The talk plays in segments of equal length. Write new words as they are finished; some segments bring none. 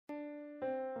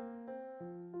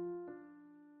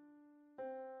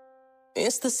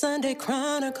It's the Sunday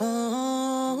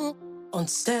Chronicle on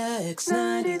Stacks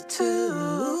 92.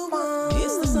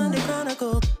 It's the Sunday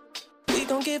Chronicle. We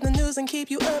gon' give the news and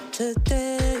keep you up to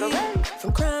date.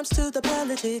 From crimes to the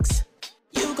politics,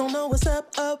 you gon' know what's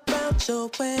up around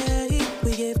your way.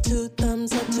 We give 2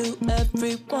 thumbs up to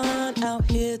everyone out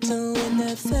here doing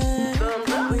their thing.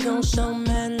 We gon' show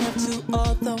mad love to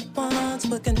all the ones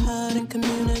working hard in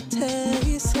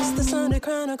communities. It's the Sunday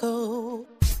Chronicle.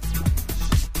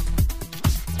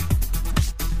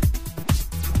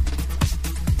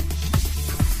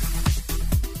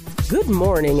 Good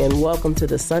morning and welcome to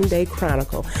the Sunday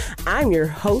Chronicle. I'm your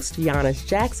host, Giannis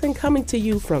Jackson, coming to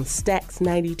you from Stacks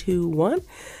 92.1.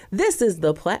 This is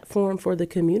the platform for the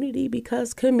community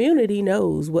because community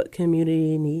knows what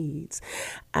community needs.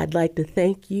 I'd like to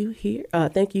thank you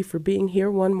for being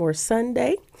here one more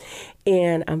Sunday,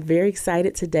 and I'm very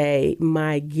excited today.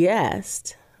 My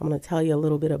guest, I'm going to tell you a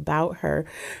little bit about her.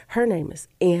 Her name is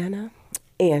Anna,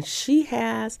 and she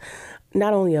has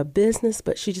not only a business,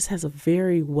 but she just has a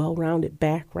very well-rounded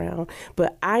background.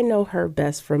 But I know her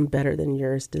best from Better Than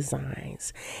Yours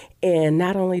Designs. And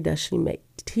not only does she make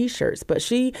t-shirts, but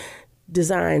she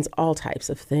designs all types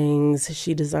of things.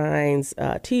 She designs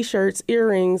t-shirts,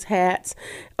 earrings, hats,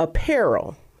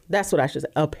 apparel. That's what I should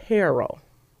say, apparel,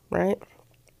 right?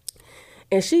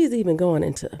 And she's even going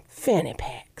into fanny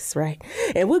packs, right?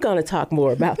 And we're going to talk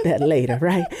more about that later,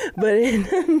 right? But in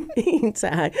the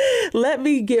meantime, let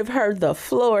me give her the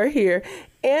floor here.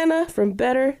 Anna from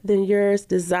Better Than Yours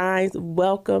Designs,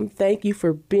 welcome. Thank you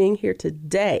for being here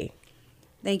today.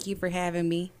 Thank you for having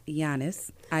me,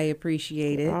 Giannis. I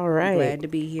appreciate it. All right. I'm glad to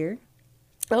be here.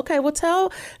 Okay, well, tell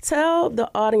the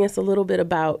audience a little bit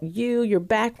about you, your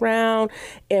background,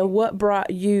 and what brought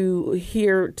you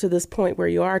here to this point where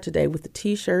you are today with the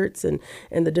T-shirts and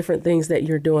the different things that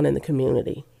you're doing in the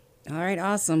community. All right,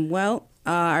 awesome. Well,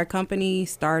 our company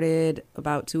started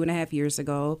about 2.5 years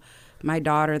ago. My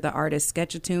daughter, the artist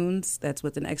Sketchatoons, that's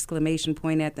with an exclamation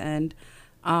point at the end,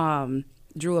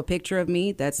 drew a picture of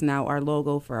me. That's now our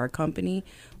logo for our company.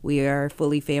 We are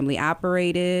fully family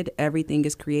operated. Everything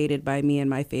is created by me and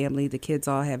my family. The kids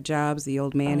all have jobs. The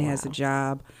old man has a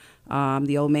job.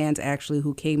 The old man's actually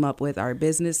who came up with our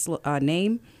business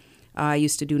name. I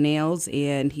used to do nails,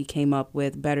 and he came up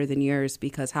with Better Than Yours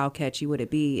because how catchy would it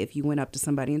be if you went up to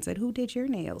somebody and said, "Who did your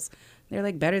nails?" They're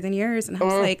like, "Better Than Yours." And I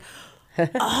was like,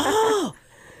 oh,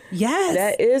 yes.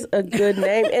 That is a good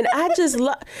name. And I just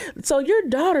love, so your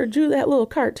daughter drew that little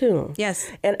cartoon.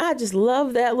 Yes. And I just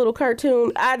love that little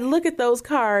cartoon. I'd look at those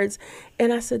cards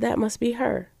and I said, that must be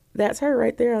her. That's her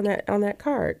right there on that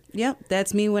card. Yep.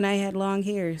 That's me when I had long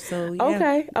hair. So,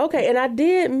 yeah. Okay. And I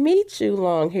did meet you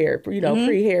long hair,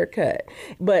 pre-haircut.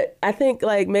 But I think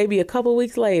like maybe a couple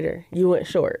weeks later, you went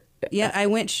short. Yeah, I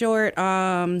went short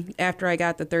after I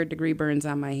got the 3rd-degree burns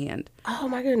on my hand. Oh,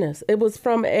 my goodness. It was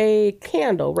from a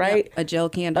candle, right? Yep, a gel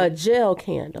candle. A gel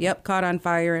candle. Yep, caught on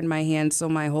fire in my hand, so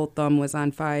my whole thumb was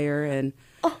on fire. And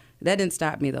that didn't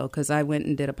stop me, though, because I went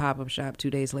and did a pop-up shop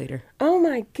 2 days later. Oh,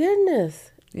 my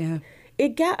goodness. Yeah.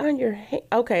 It got on your hand.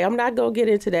 Okay, I'm not going to get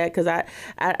into that because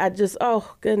I just,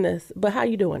 oh, goodness. But how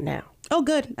you doing now? Oh,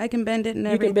 good. I can bend it and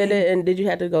everything. You can bend it, and did you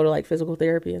have to go to like physical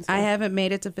therapy and stuff? I haven't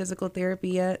made it to physical therapy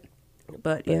yet,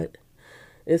 but yeah.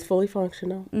 It's fully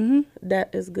functional. Mm-hmm.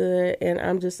 That is good, and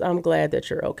I'm glad that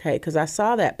you're okay because I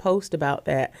saw that post about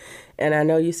that, and I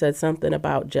know you said something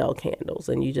about gel candles,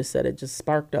 and you just said it just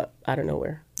sparked up out of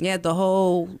nowhere. Yeah, the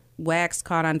whole wax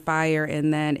caught on fire,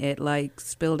 and then it like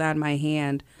spilled on my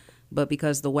hand. But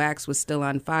because the wax was still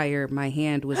on fire, my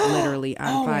hand was literally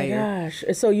on fire. Oh my gosh!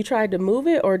 So you tried to move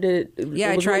it, or did it?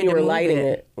 Yeah, I tried when you were lighting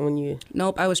it when you.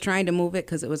 Nope, I was trying to move it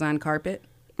because it was on carpet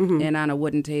and on a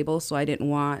wooden table, so I didn't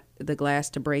want the glass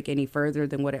to break any further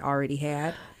than what it already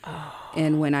had. Oh.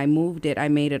 And when I moved it, I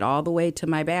made it all the way to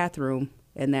my bathroom,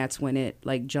 and that's when it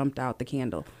like jumped out the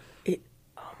candle. Oh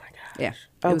my gosh! Yeah,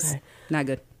 it was not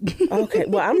good. Okay,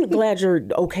 well, I'm glad you're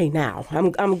okay now.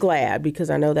 I'm glad because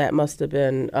I know that must have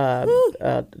been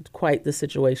quite the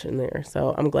situation there.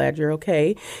 So I'm glad you're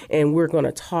okay, and we're going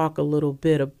to talk a little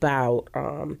bit about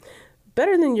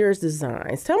Better Than Yours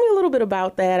Designs. Tell me a little bit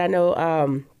about that. I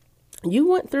know you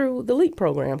went through the LEAP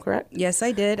program, correct? Yes,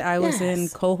 I did. I was in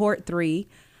cohort 3.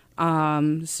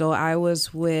 So I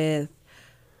was with,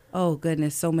 oh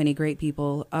goodness, so many great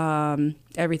people.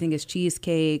 Everything is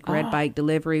Cheesecake, Red Bike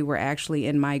Delivery were actually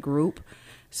in my group.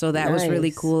 So that was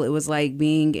really cool. It was like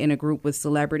being in a group with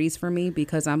celebrities for me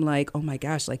because I'm like, oh my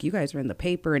gosh, like you guys are in the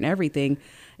paper and everything.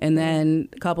 And then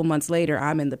a couple months later,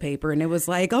 I'm in the paper and it was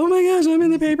like, oh my gosh, I'm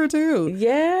in the paper too.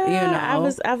 Yeah. You know? I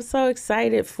was so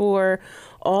excited for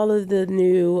all of the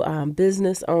new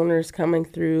business owners coming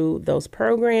through those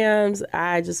programs.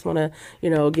 I just want to,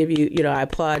 give you, I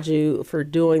applaud you for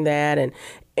doing that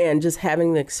and just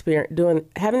having the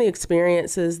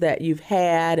experiences that you've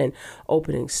had and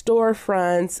opening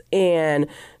storefronts and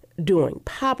doing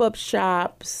pop-up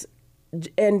shops,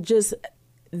 and just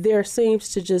there seems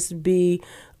to just be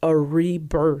a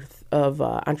rebirth of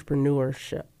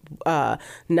entrepreneurship,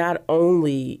 not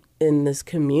only in this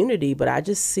community, but I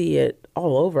just see it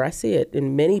all over. I see it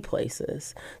in many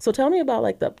places. So tell me about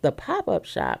like the pop-up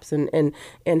shops and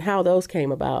how those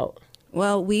came about.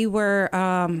 Well, we were,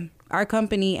 our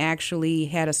company actually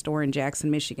had a store in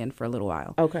Jackson, Michigan for a little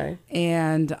while. Okay.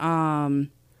 And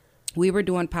we were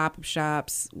doing pop-up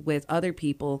shops with other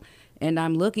people, and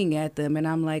I'm looking at them and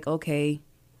I'm like, okay,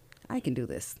 I can do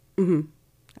this. Mm-hmm.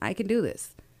 I can do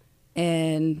this.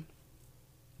 And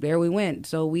there we went.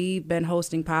 So we've been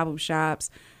hosting pop-up shops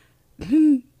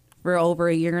for over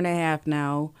a year and a half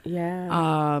now.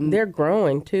 Yeah. They're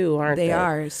growing too, aren't they? They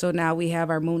are. So now we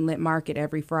have our Moonlit Market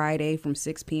every Friday from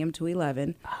 6 p.m. to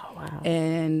 11. Oh, wow.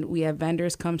 And we have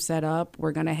vendors come set up.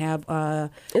 We're going to have...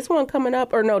 Is one coming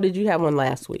up? Or no, did you have one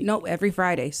last week? No, every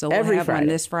Friday. So we'll have one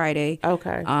this Friday.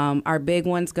 Okay. Our big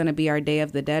one's going to be our Day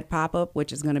of the Dead pop-up,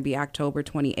 which is going to be October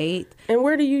 28th. And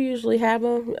where do you usually have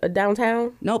them?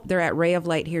 Downtown? Nope, they're at Ray of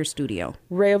Light Hair Studio.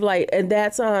 Ray of Light. And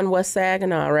that's on West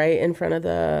Saginaw, right? In front of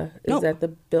the... Is Nope. that the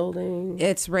building?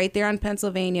 It's right there on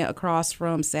Pennsylvania across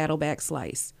from Saddleback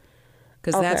Slice.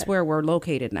 Because that's where we're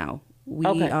located now.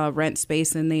 We rent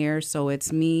space in there, so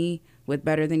it's me with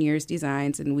Better Than Yours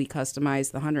Designs, and we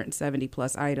customize the 170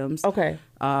 plus items. Okay.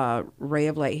 Ray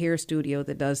of Light Hair Studio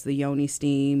that does the yoni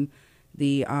steam,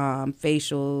 the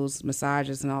facials,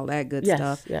 massages, and all that good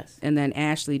stuff. Yes. And then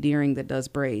Ashley Deering that does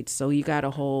braids. So you got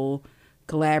a whole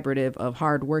collaborative of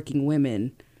hardworking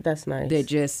women. That's nice. That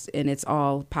just, and it's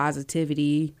all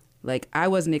positivity. Like, I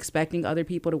wasn't expecting other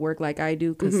people to work like I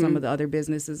do, because some of the other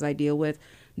businesses I deal with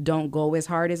don't go as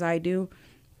hard as I do.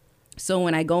 So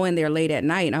when I go in there late at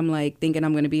night, I'm like thinking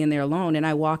I'm going to be in there alone, and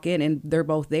I walk in and they're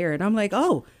both there, and I'm like,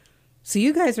 oh, so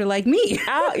you guys are like me.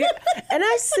 Yeah. And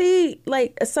I see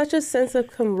like such a sense of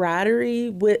camaraderie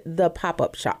with the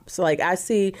pop-up shops. Like I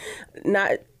see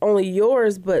not only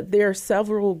yours, but there are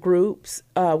several groups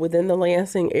within the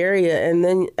Lansing area. And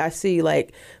then I see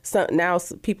like now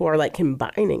people are like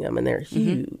combining them, and they're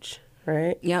huge,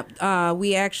 right? Yep.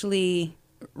 We actually,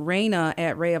 Raina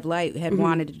at Ray of Light had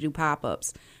wanted to do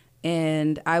pop-ups,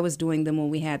 and I was doing them when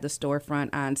we had the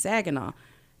storefront on Saginaw.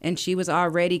 And she was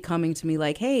already coming to me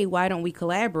like, hey, why don't we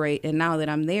collaborate? And now that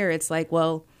I'm there, it's like,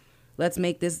 well, let's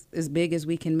make this as big as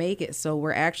we can make it. So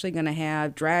we're actually going to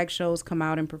have drag shows come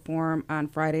out and perform on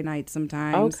Friday night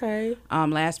sometimes. Okay.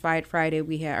 Last Sunday,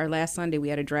 we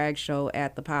had a drag show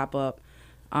at the pop-up.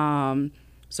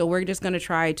 So we're just going to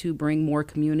try to bring more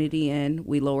community in.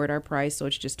 We lowered our price, so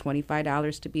it's just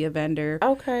 $25 to be a vendor.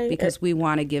 Okay. Because we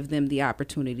want to give them the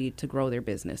opportunity to grow their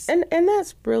business. And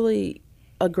that's really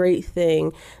a great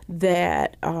thing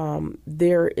that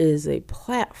there is a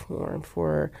platform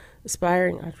for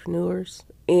aspiring entrepreneurs,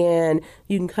 and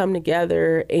you can come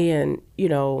together and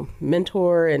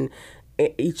mentor and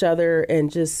each other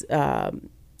and just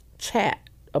chat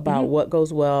about what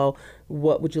goes well,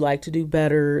 what would you like to do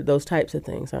better, those types of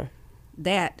things, huh?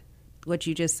 That, what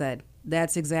you just said,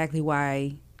 that's exactly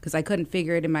why, because I couldn't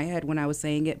figure it in my head when I was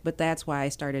saying it, but that's why I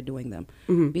started doing them.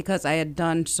 Because I had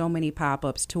done so many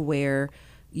pop-ups to where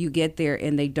you get there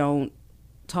and they don't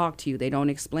talk to you. They don't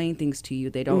explain things to you.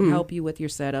 They don't help you with your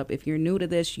setup. If you're new to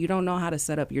this, you don't know how to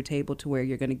set up your table to where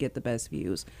you're going to get the best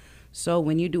views. So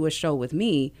when you do a show with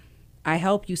me, I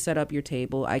help you set up your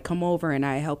table. I come over and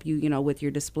I help you, with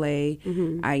your display.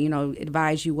 I,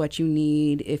 advise you what you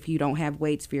need. If you don't have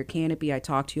weights for your canopy, I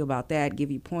talk to you about that,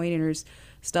 give you pointers,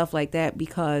 stuff like that,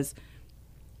 because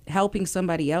helping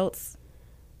somebody else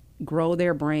grow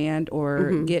their brand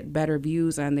or get better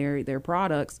views on their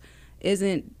products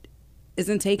isn't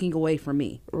taking away from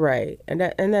me. Right. And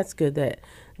that's good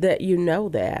that you know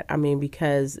that. I mean,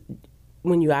 because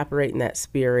when you operate in that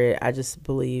spirit, I just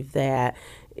believe that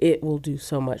it will do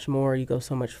so much more. You go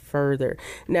so much further.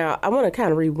 Now, I want to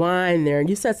kind of rewind there.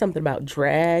 You said something about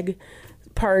drag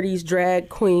parties, drag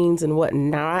queens, and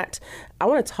whatnot. I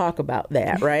want to talk about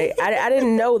that, right? I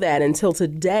didn't know that until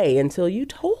today, until you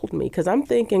told me, because I'm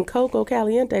thinking Coco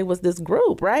Caliente was this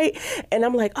group, right? And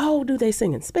I'm like, oh, do they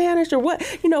sing in Spanish or what?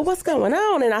 What's going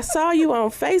on? And I saw you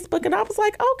on Facebook, and I was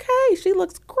like, okay, she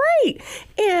looks great.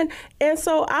 And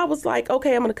so I was like,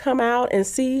 okay, I'm going to come out and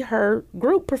see her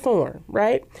group perform,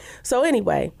 right? So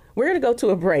anyway, we're going to go to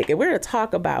a break, and we're going to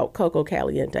talk about Coco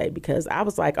Caliente, because I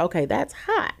was like, okay, that's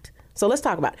hot. So let's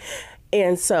talk about it.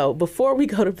 And so before we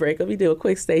go to break, let me do a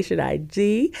quick station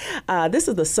ID. This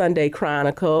is the Sunday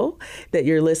Chronicle that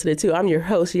you're listening to. I'm your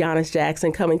host, Giannis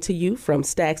Jackson, coming to you from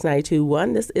Stacks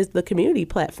 92.1. This is the community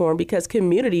platform because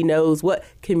community knows what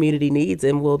community needs,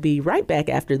 and we'll be right back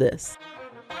after this.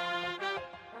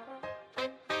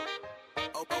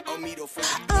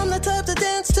 I'm the type to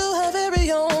dance to her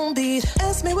very own beat.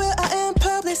 Ask me where I am,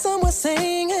 probably somewhere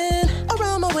singing.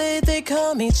 Around my way, they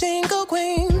call me Jingle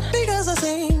Queen because I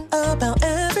sing about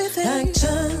everything. Like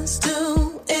just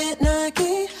do it,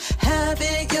 Nike. Have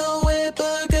it your way,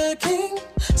 Burger King.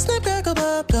 Snap, crackle,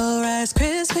 pop, go Rice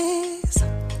Krispies.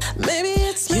 Maybe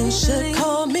it's me. You should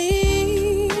call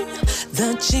me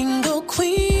the Jingle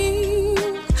Queen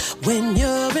when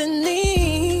you're in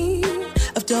need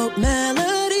of dope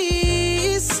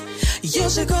melodies. You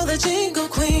should call the Jingle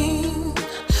Queen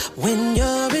when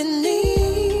you're in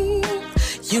need.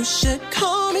 You should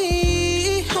call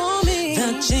me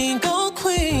the Jingle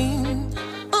Queen.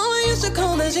 Oh, you should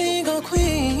call the Jingle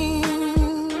Queen.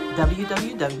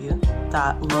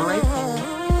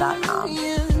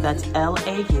 www.laurepen.com. That's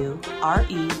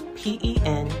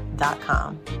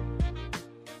LAUREPEN.com.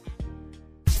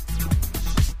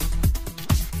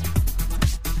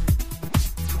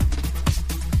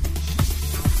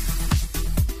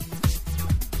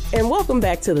 And welcome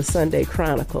back to the Sunday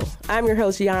Chronicle. I'm your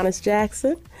host, Giannis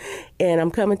Jackson, and I'm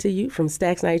coming to you from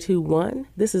Stacks 92.1.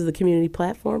 This is the community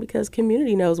platform because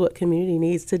community knows what community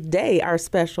needs. Today, our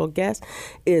special guest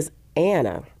is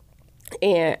Anna.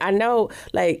 And I know,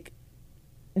 like,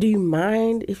 do you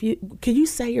mind can you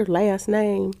say your last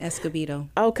name? Escobedo.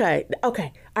 Okay.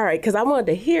 All right, because I wanted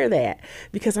to hear that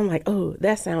because I'm like, oh,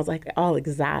 that sounds like all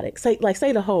exotic. Say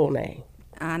the whole name.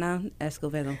 Ana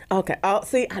Escobedo. Okay. Oh,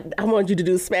 see, I wanted you to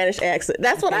do Spanish accent.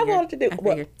 That's what I wanted to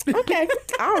do. Okay.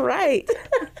 All right.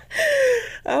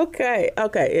 Okay.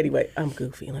 Anyway, I'm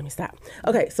goofy. Let me stop.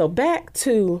 Okay. So back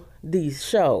to these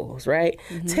shows, right?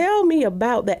 Mm-hmm. Tell me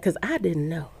about that because I didn't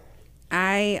know.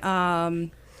 I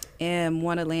am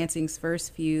one of Lansing's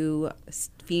first few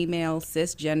female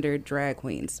cisgendered drag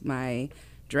queens. My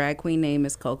drag queen name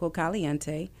is Coco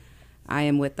Caliente. I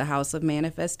am with the House of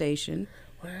Manifestation.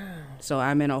 Wow. So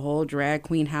I'm in a whole drag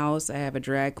queen house. I have a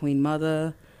drag queen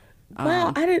mother.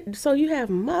 Wow, I didn't. So you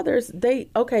have mothers.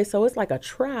 So it's like a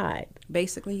tribe.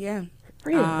 Basically, yeah.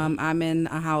 Really? I'm in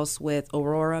a house with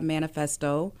Aurora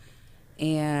Manifesto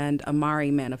and Amari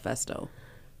Manifesto.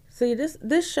 See,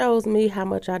 this shows me how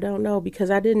much I don't know because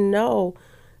I didn't know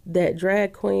that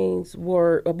drag queens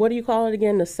were, what do you call it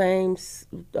again? The same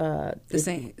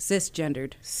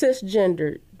cisgendered.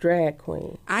 Cisgendered drag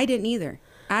queen. I didn't either.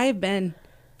 I've been...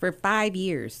 For 5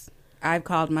 years, I've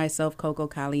called myself Coco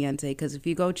Caliente because if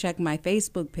you go check my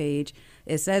Facebook page,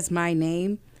 it says my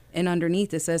name, and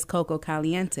underneath it says Coco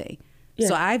Caliente. Yeah.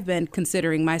 So I've been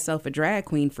considering myself a drag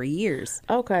queen for years.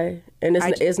 Okay. And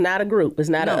it's not a group. It's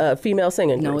not a female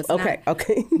singing group. No, it's not.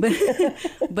 Okay.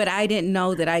 But I didn't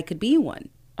know that I could be one.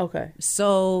 Okay.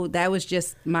 So that was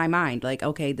just my mind. Like,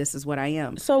 okay, this is what I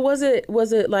am. So was it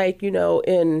like,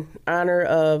 in honor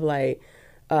of like,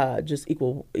 just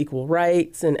equal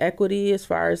rights and equity as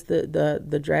far as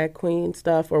the drag queen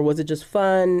stuff, or was it just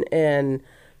fun and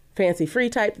fancy free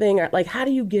type thing? Or, like, how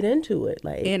do you get into it?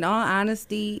 Like, in all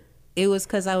honesty, it was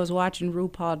because I was watching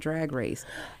RuPaul Drag Race,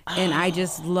 and I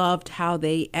just loved how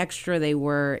extra they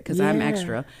were because I'm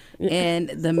extra, and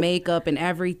the makeup and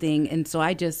everything, and so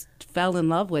I just fell in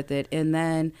love with it. And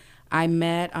then I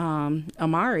met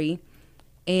Amari,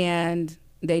 and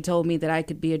they told me that I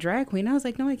could be a drag queen. I was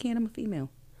like, no, I can't. I'm a female.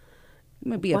 I'm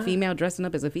going to be a female dressing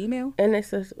up as a female. And they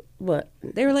said, what?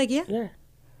 They were like, yeah. Yeah.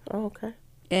 Oh, okay.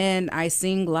 And I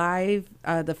sing live.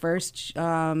 The first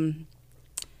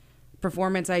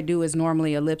performance I do is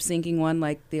normally a lip syncing one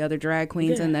like the other drag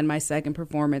queens. Yeah. And then my second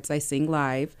performance, I sing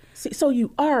live. See, so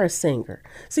you are a singer.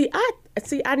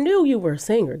 I knew you were a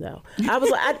singer, though. I was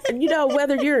like,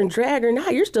 whether you're in drag or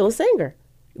not, you're still a singer.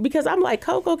 Because I'm like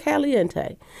Coco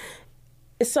Caliente.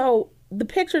 So the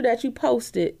picture that you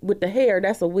posted with the hair,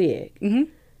 that's a wig.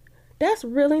 Mm-hmm. That's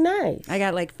really nice. I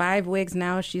got like 5 wigs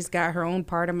now. She's got her own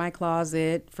part of my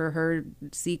closet for her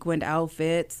sequined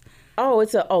outfits. Oh,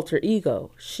 it's an alter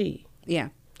ego. Yeah.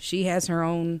 She has her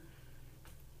own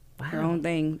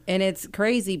thing. And it's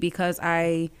crazy because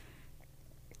I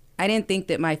didn't think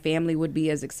that my family would be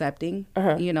as accepting,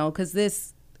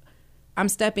 because I'm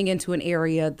stepping into an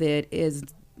area that is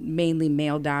mainly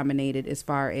male dominated as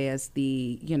far as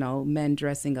the, men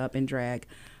dressing up in drag.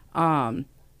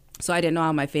 So I didn't know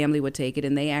how my family would take it,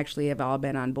 and they actually have all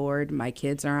been on board. My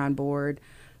kids are on board.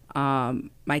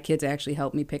 My kids actually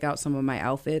helped me pick out some of my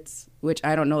outfits, which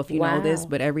I don't know if you know this,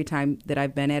 but every time that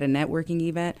I've been at a networking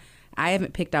event, I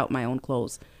haven't picked out my own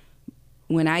clothes.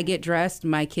 When I get dressed,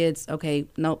 my kids, okay,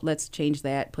 nope, let's change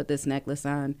that, put this necklace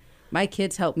on. My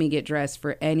kids help me get dressed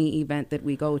for any event that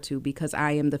we go to because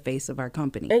I am the face of our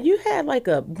company. And you had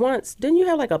didn't you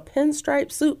have like a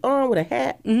pinstripe suit on with a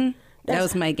hat? Mm-hmm. That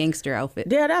was my gangster outfit.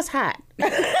 Yeah, that's hot.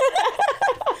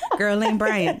 Girl named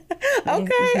Brian.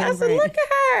 Okay, I said, look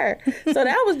at her. So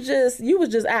that was you was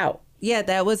just out. Yeah,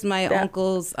 that was my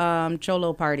uncle's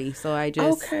cholo party. So I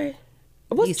just... Okay.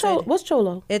 What's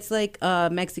cholo? It's like a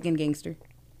Mexican gangster.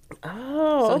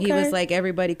 Oh, so okay. he was like,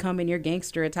 everybody come in your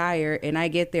gangster attire, and I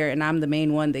get there, and I'm the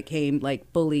main one that came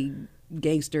like fully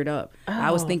gangstered up. Oh.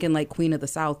 I was thinking like Queen of the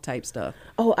South type stuff.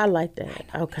 Oh, I like that.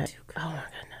 I know, okay. too, oh my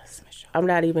goodness. I'm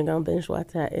not even gonna binge watch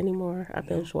that anymore. I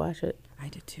binge watch it. I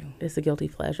did too. It's a guilty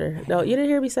pleasure. No, you didn't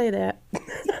hear me say that.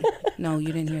 No, you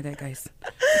didn't hear that, guys.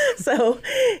 So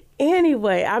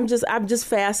anyway, I'm just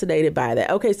fascinated by that.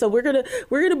 Okay, so we're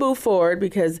gonna move forward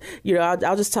because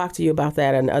I'll just talk to you about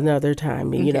that another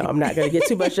time. Okay. I'm not gonna get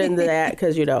too much into that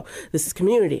because this is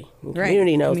community.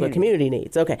 Community knows what community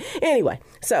needs. Okay. Anyway,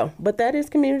 but that is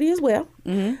community as well.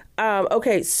 Mm-hmm.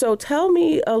 Okay, so tell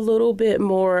me a little bit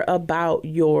more about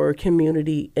your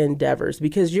community endeavors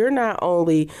because you're not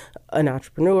only an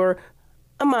entrepreneur,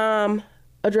 a mom,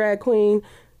 a drag queen.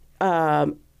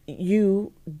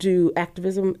 You do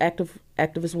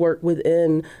activist work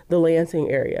within the Lansing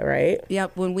area, right?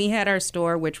 Yep. When we had our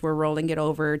store, which we're rolling it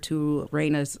over to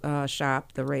Raina's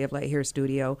shop, the Ray of Light Hair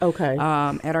Studio. Okay.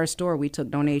 At our store, we took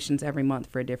donations every month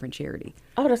for a different charity.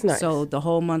 Oh, that's nice. So the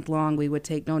whole month long, we would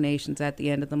take donations. At the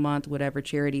end of the month, whatever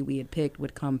charity we had picked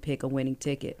would come pick a winning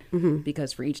ticket. Mm-hmm.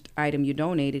 Because for each item you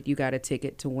donated, you got a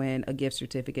ticket to win a gift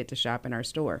certificate to shop in our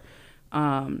store.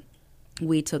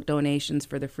 We took donations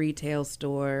for the Freetail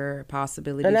store,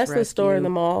 Possibilities and that's Rescue. The store in the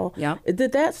mall. Yeah.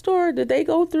 Did they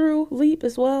go through LEAP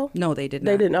as well? No, they did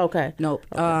not. They didn't. Okay. Nope.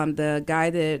 Okay. The guy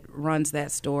that runs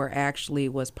that store actually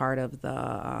was part of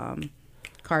the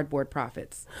Cardboard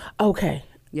Profits. Okay.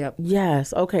 Yep.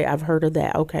 Yes. Okay. I've heard of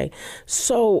that. Okay.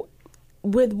 So,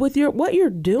 with what you're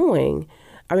doing.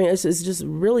 I mean, it's just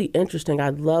really interesting.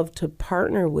 I'd love to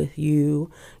partner with you,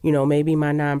 maybe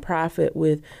my nonprofit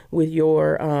with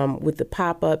your with the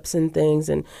pop-ups and things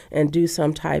and do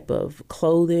some type of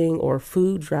clothing or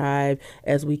food drive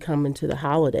as we come into the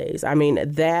holidays. I mean,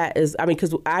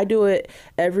 because I do it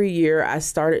every year. I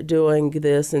started doing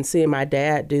this and seeing my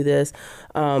dad do this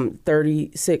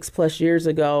 36 plus years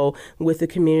ago with the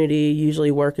community,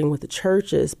 usually working with the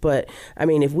churches. But I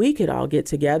mean, if we could all get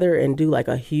together and do like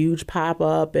a huge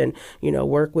pop-up and,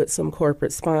 work with some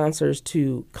corporate sponsors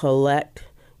to collect,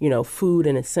 food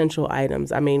and essential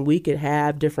items. I mean, we could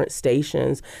have different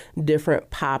stations, different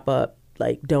pop-up,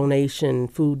 like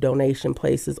food donation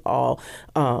places all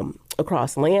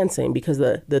across Lansing because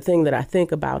the thing that I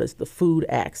think about is the food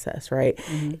access, right?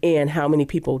 Mm-hmm. And how many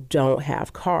people don't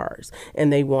have cars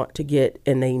and they want to get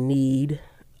and they need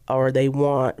or they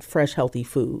want fresh, healthy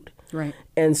food. Right.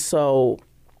 And so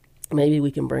maybe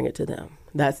we can bring it to them.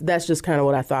 That's just kind of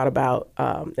what I thought about,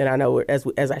 and I know as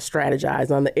I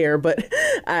strategize on the air, but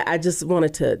I just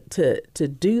wanted to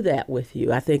do that with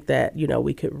you. I think that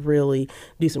we could really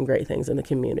do some great things in the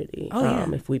community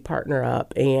if we partner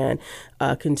up and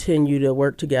continue to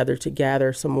work together to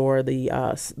gather some more of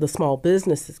the small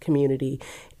businesses community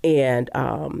and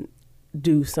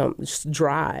do some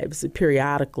drives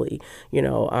periodically,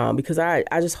 because I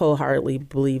just wholeheartedly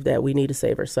believe that we need to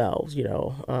save ourselves,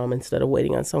 instead of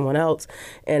waiting on someone else.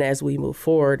 And as we move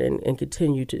forward and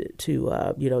continue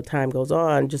to time goes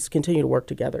on, just continue to work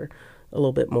together a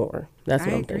little bit more. That's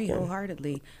what I'm thinking. I agree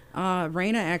wholeheartedly.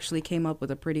 Raina actually came up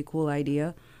with a pretty cool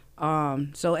idea.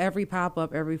 So every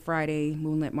pop-up, every Friday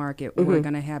Moonlit Market, mm-hmm. we're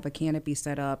going to have a canopy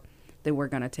set up that we're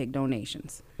going to take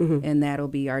donations. Mm-hmm. And that'll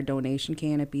be our donation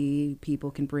canopy.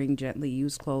 People can bring gently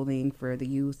used clothing for the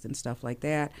youth and stuff like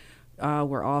that.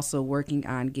 We're also working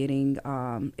on getting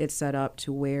it set up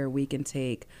to where we can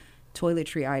take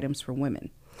toiletry items for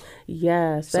women.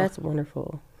 Yes, that's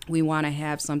wonderful. We want to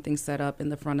have something set up in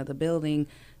the front of the building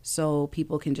so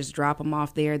people can just drop them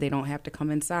off there. They don't have to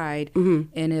come inside. Mm-hmm.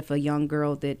 And if a young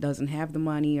girl that doesn't have the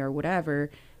money or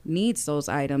whatever needs those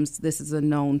items, this is a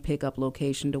known pickup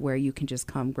location to where you can just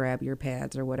come grab your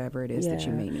pads or whatever it is that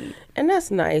you may need. And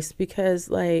that's nice because,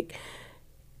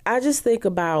 I just think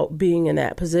about being in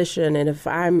that position, and if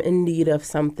I'm in need of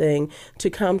something, to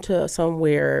come to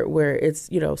somewhere where it's,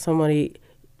 somebody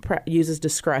uses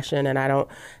discretion and I don't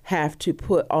have to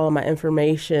put all my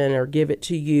information or give it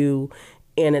to you,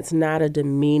 and it's not a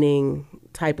demeaning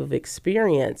type of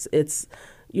experience. It's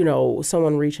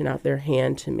someone reaching out their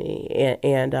hand to me.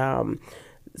 And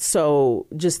so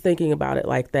just thinking about it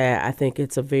like that, I think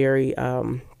it's a very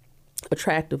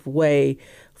attractive way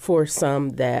for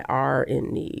some that are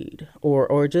in need,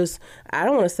 or just, I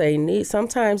don't want to say need.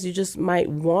 Sometimes you just might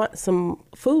want some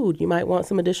food. You might want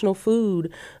some additional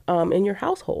food in your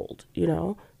household, you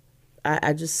know.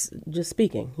 I just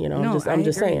speaking, you know, No, I'm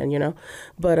just saying, you know.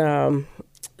 But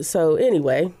so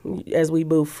anyway, as we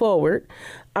move forward,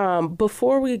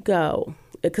 before we go,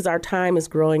 because our time is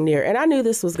growing near, and I knew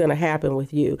this was going to happen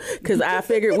with you, because I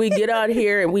figured we'd get on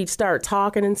here and we'd start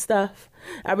talking and stuff.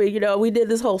 I mean, you know, we did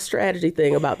this whole strategy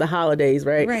thing about the holidays,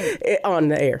 right? On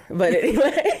the air. But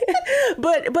anyway,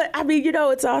 but I mean, you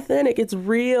know, it's authentic, it's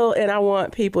real, and I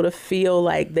want people to feel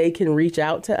like they can reach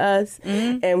out to us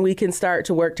and we can start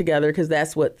to work together, because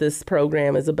that's what this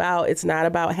program is about. It's not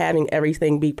about having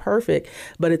everything be perfect,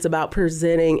 but it's about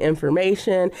presenting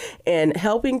information and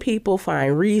helping people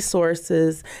find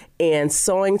resources and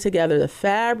sewing together the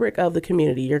fabric of the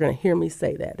community. You're going to hear me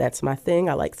say that. That's my thing.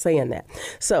 I like saying that.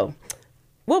 So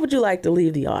what would you like to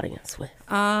leave the audience with?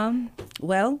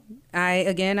 Well,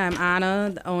 I'm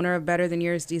Anna, the owner of Better Than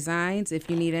Yours Designs. If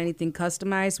you need anything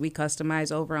customized, we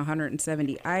customize over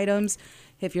 170 items.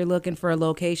 If you're looking for a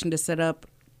location to set up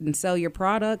and sell your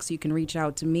products, you can reach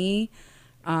out to me.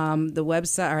 The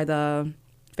website or the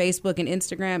Facebook and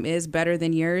Instagram is Better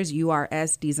Than Yours,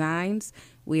 URS Designs.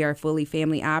 We are fully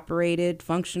family operated,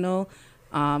 functional.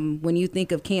 When you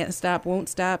think of can't stop, won't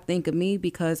stop, think of me,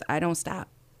 because I don't stop.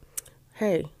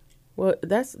 Hey, well,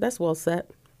 that's well said.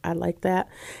 I like that.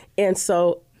 And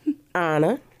so,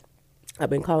 Anna, I've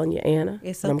been calling you Anna.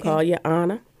 It's okay. I'm calling you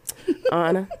Anna.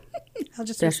 Anna. I'll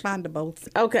just respond to both.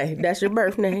 Okay, that's your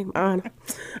birth name, Anna.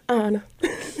 Anna.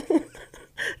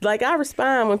 Like, I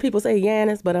respond when people say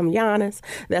Yanis, but I'm Giannis.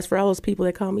 That's for all those people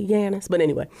that call me Yanis. But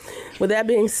anyway, with that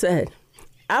being said,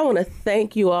 I want to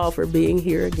thank you all for being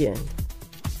here again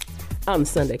on the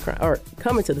Sunday or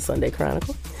coming to the Sunday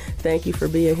Chronicle. Thank you for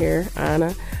being here,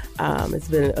 Anna. It's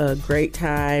been a great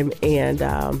time, and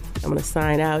I'm going to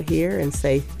sign out here and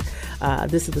say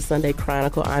this is the Sunday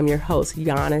Chronicle. I'm your host,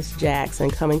 Giannis Jackson,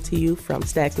 coming to you from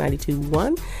Stacks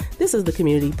 92.1. This is the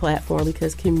community platform,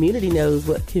 because community knows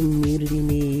what community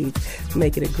needs.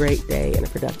 Make it a great day and a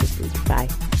productive week. Bye.